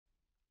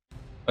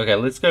Okay,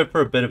 let's go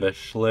for a bit of a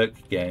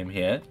Sjlerk game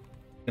here.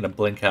 Gonna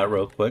blink out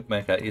real quick,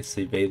 make our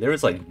SCV. There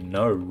is like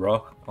no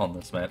rock on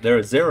this map. There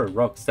are 0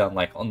 rocks down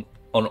like on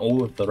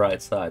all of the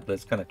right side.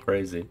 That's kind of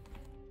crazy.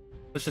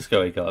 Let's just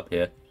go eco up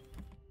here.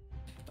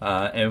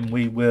 And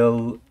we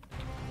will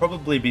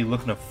probably be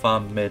looking to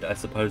farm mid, I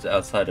suppose,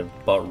 outside of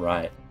bot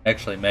right.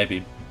 Actually,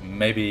 maybe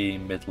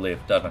mid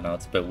left. I don't know,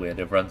 it's a bit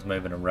weird. Everyone's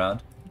moving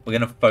around. We're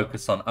going to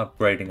focus on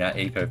upgrading our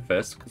eco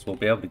first, because we'll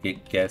be able to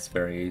get gas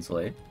very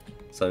easily.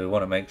 So we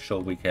want to make sure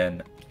we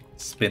can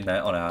spend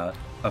that on our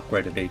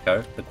upgraded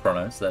eco, the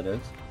chronos that is.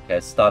 Okay,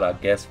 start our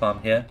gas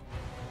farm here.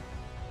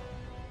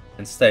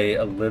 And stay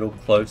a little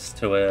close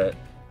to a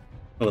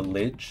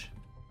ledge,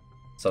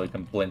 so we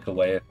can blink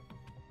away if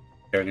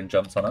Kerrigan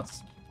jumps on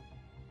us.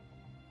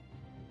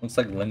 Looks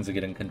like Lings are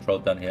getting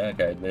controlled down here.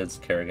 Okay, there's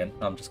Kerrigan.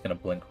 I'm just going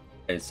to blink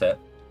ASAP.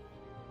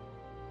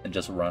 And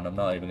just run. I'm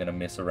not even going to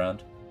mess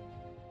around.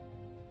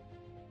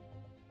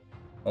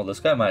 Oh, this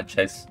guy might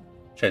chase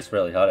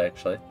really hard,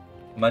 actually.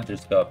 He might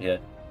just go up here.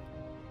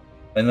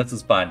 And this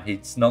is fine.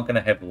 He's not going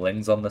to have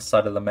Lings on this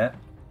side of the map,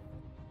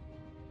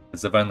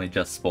 because they've only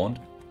just spawned.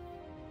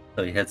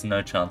 So he has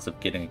no chance of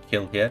getting a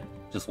kill here.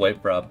 Just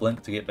wait for our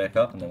blink to get back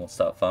up, and then we'll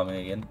start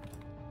farming again.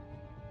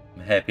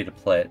 I'm happy to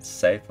play it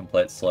safe and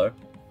play it slow.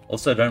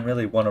 Also, don't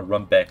really want to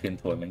run back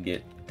into him and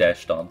get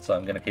dashed on, so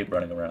I'm going to keep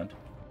running around.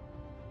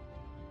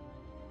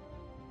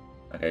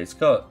 Okay, he's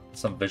got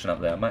some vision up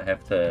there. I might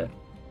have to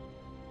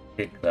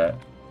pick that.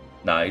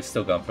 Nah, he's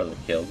still going for the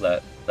kill.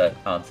 That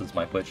answers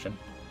my question.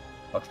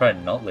 I'll try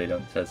and not lead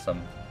him to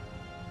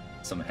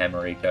some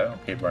hammer eco.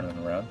 I'll keep running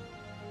around.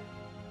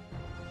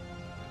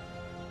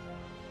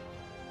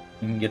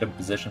 You can get a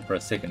position for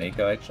a second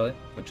eco, actually,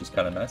 which is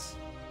kind of nice.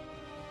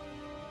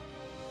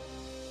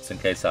 Just in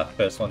case our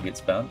first one gets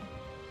found.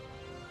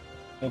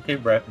 We'll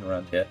keep wrapping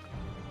around here.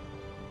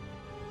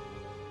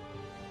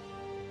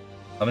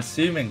 I'm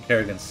assuming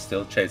Kerrigan's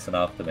still chasing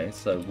after me,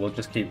 so we'll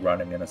just keep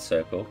running in a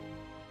circle.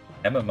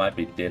 Emma might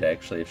be dead,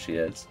 actually, if she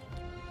is.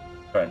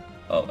 Right.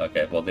 Oh,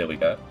 okay, well, there we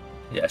go.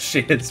 Yeah,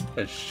 she is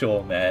for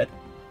sure mad.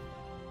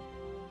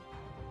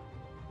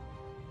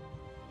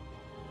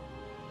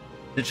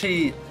 Did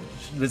she...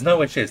 There's no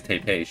way she has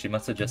TP. She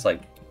must have just,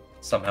 like,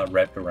 somehow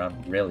wrapped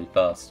around really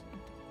fast.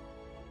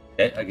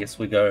 Okay, I guess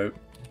we go...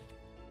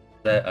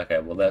 there. Okay,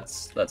 well,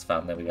 that's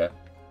fine. There we go.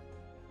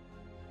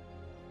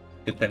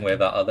 Good thing we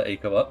have our other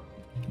eco up.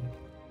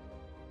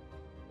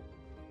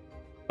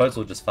 Suppose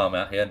we'll just farm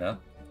out here now.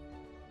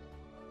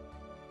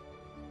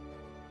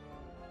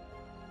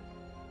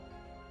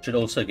 Should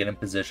also get in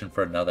position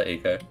for another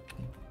eco.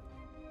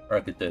 Or I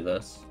could do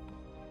this.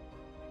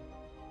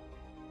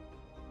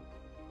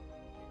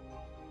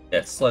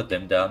 Yeah, slow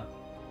them down.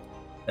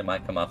 They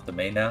might come after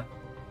me now.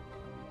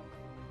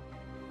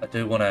 I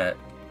do want to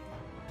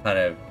kind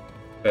of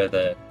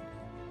further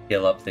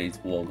heal up these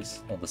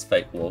walls, or this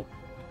fake wall.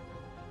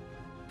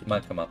 It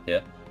might come up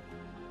here.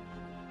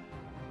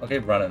 I'll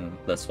keep running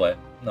this way.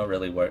 Not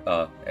really worried.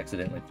 Oh,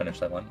 accidentally finished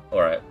that one.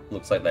 Alright,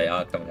 looks like they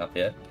are coming up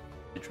here.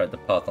 They tried to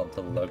path onto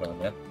the low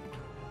ground there.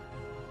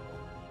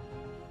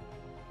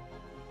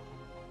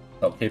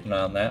 I'll keep an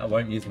eye on that. I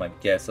won't use my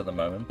gas at the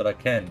moment, but I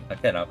can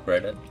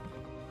upgrade it.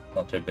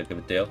 Not too big of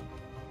a deal.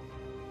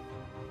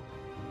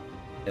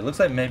 It looks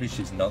like maybe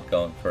she's not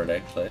going for it,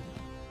 actually.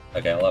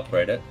 Okay, I'll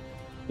upgrade it.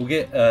 We'll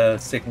get a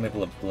second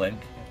level of blink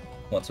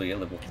once we get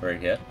level 3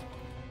 here.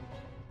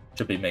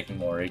 Should be making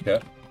more eco.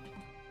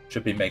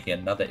 Should be making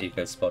another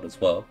eco spot as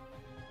well.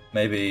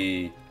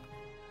 Maybe...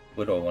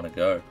 where do I want to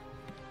go?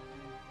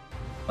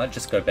 Might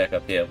just go back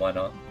up here, why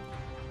not?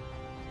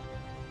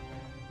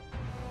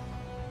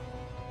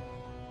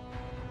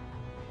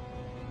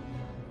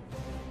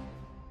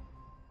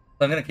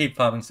 I'm going to keep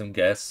farming some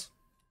gas.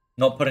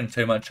 Not putting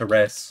too much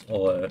harass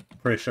or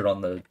pressure on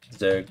the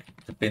Zerg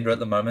defender at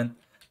the moment.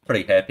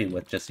 Pretty happy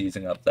with just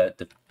using up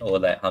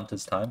that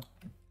hunter's time.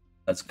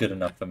 That's good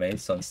enough for me,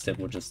 so instead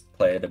we'll just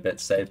play it a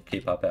bit safe,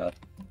 keep up our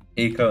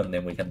eco, and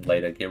then we can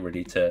later get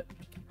ready to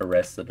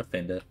harass the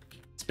defender,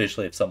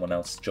 especially if someone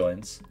else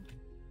joins.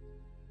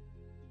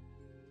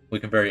 We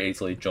can very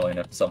easily join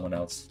if someone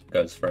else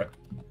goes for it.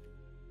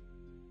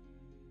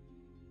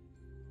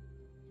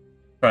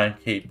 Try and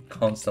keep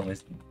constantly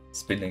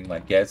spending my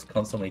gas,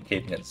 constantly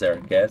keeping it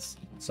 0 gas,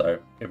 so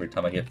every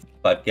time I get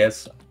 5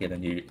 gas, I get a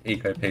new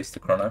eco piece to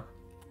chrono.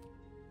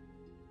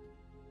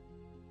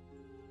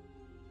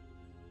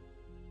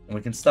 And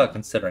we can start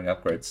considering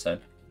upgrades soon.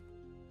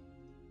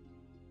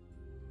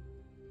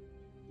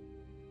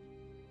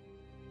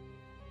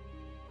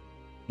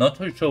 Not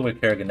too sure where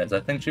Kerrigan is. I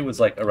think she was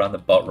like around the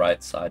bot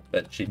right side,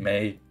 but she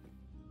may...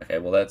 Okay,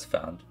 well that's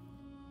found.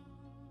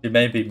 She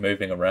may be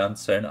moving around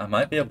soon. I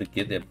might be able to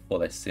get there before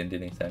they send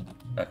anything.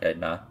 Okay,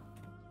 nah.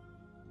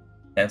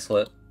 Cancel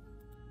it.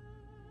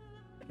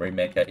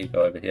 Remake our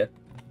eco over here.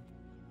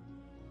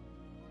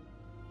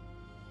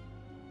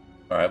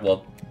 Alright,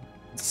 well...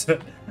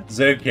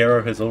 Zerg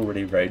Hero has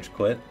already rage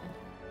quit.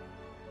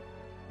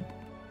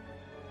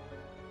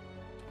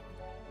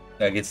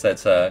 I guess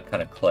that's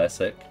kind of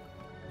classic.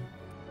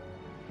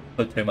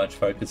 put too much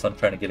focus on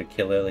trying to get a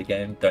kill early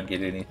game, don't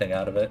get anything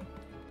out of it.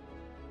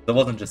 It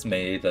wasn't just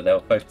me either, they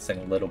were focusing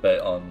a little bit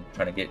on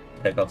trying to get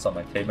pickoffs on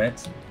my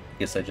teammates.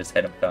 Guess they just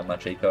hadn't found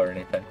much eco or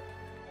anything.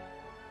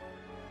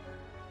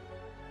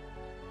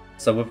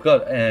 So we've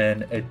got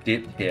an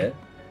Adept here,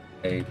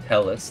 a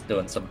Talus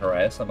doing some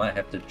harass. I might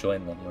have to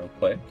join them real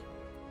quick,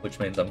 which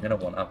means I'm going to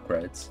want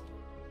upgrades.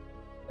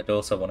 I do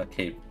also want to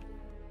keep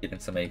getting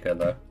some eco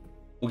though.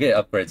 We'll get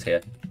upgrades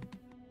here.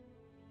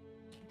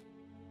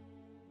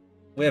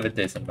 We have a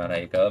decent amount of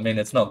eco. I mean,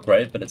 it's not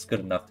great, but it's good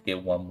enough to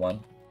get 1-1,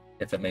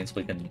 if it means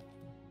we can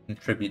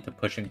contribute to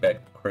pushing back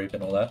creep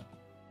and all that.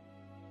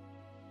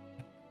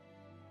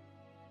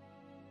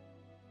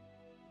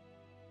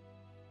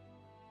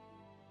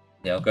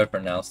 Yeah, I'll go for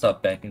it now. I'll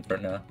start banking for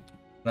it now.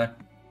 No?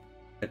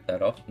 Pick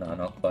that off? No,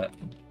 not quite.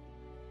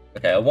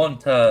 Okay, I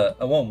want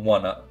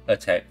 1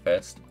 attack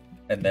first,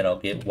 and then I'll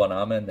get 1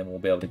 armor, and then we'll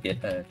be able to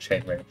get a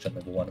chain reaction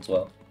level 1 as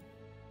well.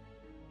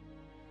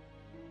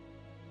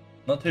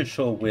 Not too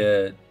sure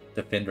where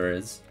Defender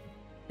is.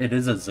 It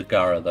is a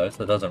Zagara though,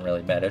 so it doesn't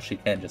really matter. She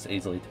can just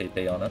easily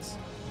TP on us.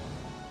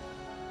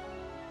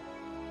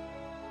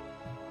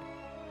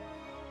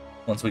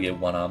 Once we get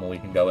 1 armor, we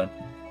can go in.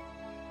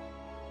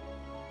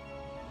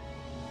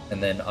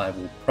 And then I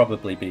will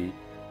probably be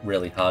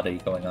really hardy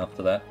going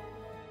after that.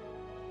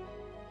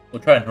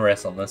 We'll try and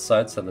harass on this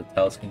side so the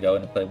Tals can go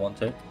in if they want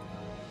to.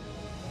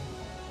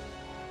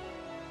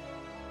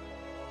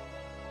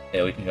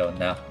 Yeah, we can go in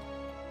now.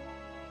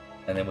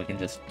 And then we can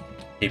just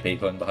keep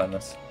ecoing behind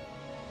this.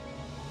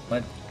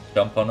 Might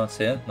jump on us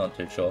here, not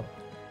too sure.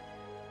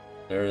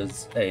 There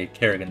is a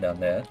Kerrigan down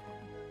there.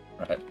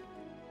 Right.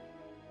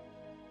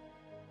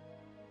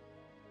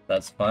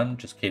 That's fine,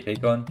 just keep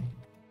ecoing.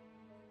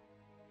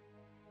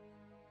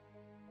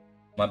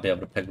 Might be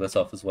able to pick this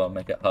off as well,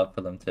 make it hard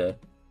for them to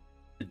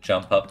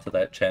jump up to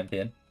that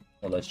champion,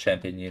 or those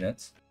champion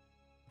units.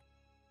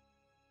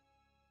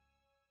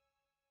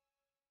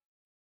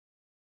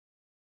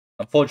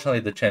 Unfortunately,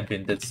 the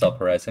champion did stop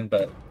harassing,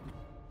 but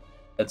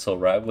that's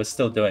alright. We're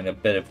still doing a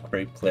bit of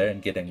creep clear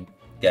and getting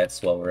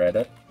gas while we're at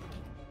it.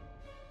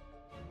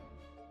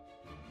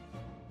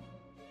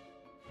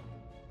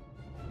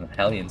 And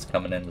Hallion's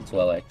coming in as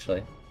well,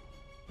 actually.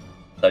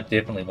 So I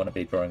definitely want to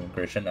be drawing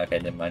aggression. Okay,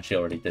 never mind, she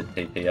already did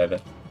TP over.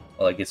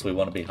 Well, I guess we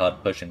want to be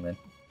hard pushing then.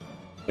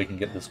 If we can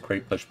get this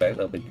creep push back,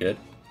 that'll be good.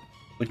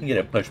 If we can get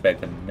a push back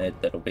to mid,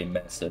 that'll be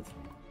massive.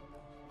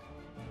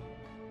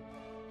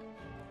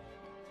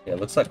 Yeah,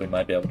 looks like we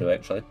might be able to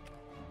actually.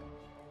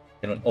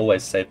 Can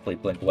always safely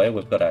blink away.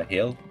 We've got our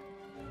heal.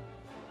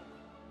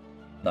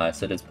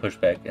 Nice, it is pushed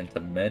back into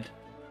mid.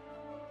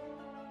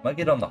 Might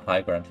get on the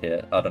high ground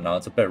here. I don't know,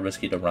 it's a bit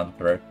risky to run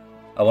through.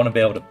 I want to be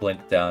able to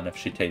blink down if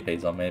she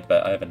TPs on me,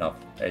 but I have enough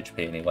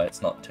HP anyway,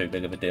 it's not too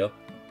big of a deal.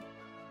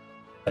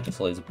 I just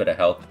lose a bit of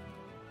health.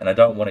 And I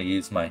don't want to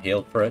use my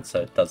heal for it,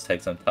 so it does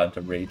take some time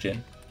to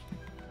regen.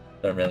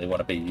 Don't really want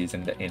to be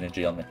using the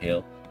energy on the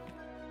heal.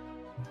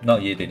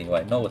 Not yet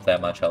anyway, not with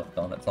that much health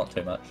gone, it's not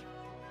too much.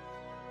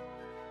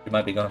 We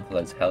might be going for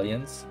those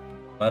Hellions.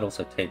 Might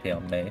also TP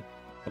on me.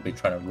 We'll be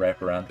trying to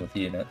wrap around with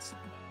units.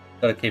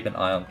 Gotta keep an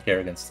eye on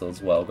Kerrigan still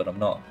as well, but I'm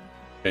not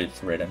too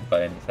threatened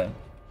by anything.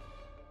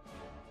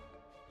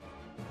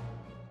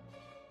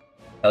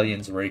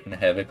 Hellions wreaking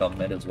havoc on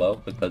mid as well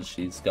because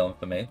she's going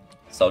for me.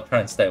 So I'll try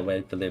and stay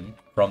away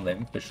from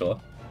them for sure.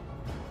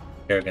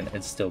 Kerrigan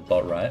is still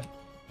bot right.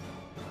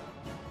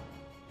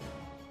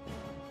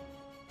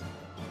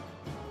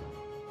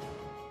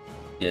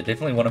 Yeah,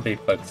 definitely want to be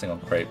focusing on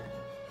creep.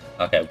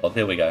 Okay, well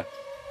there we go.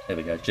 There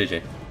we go,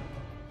 GG.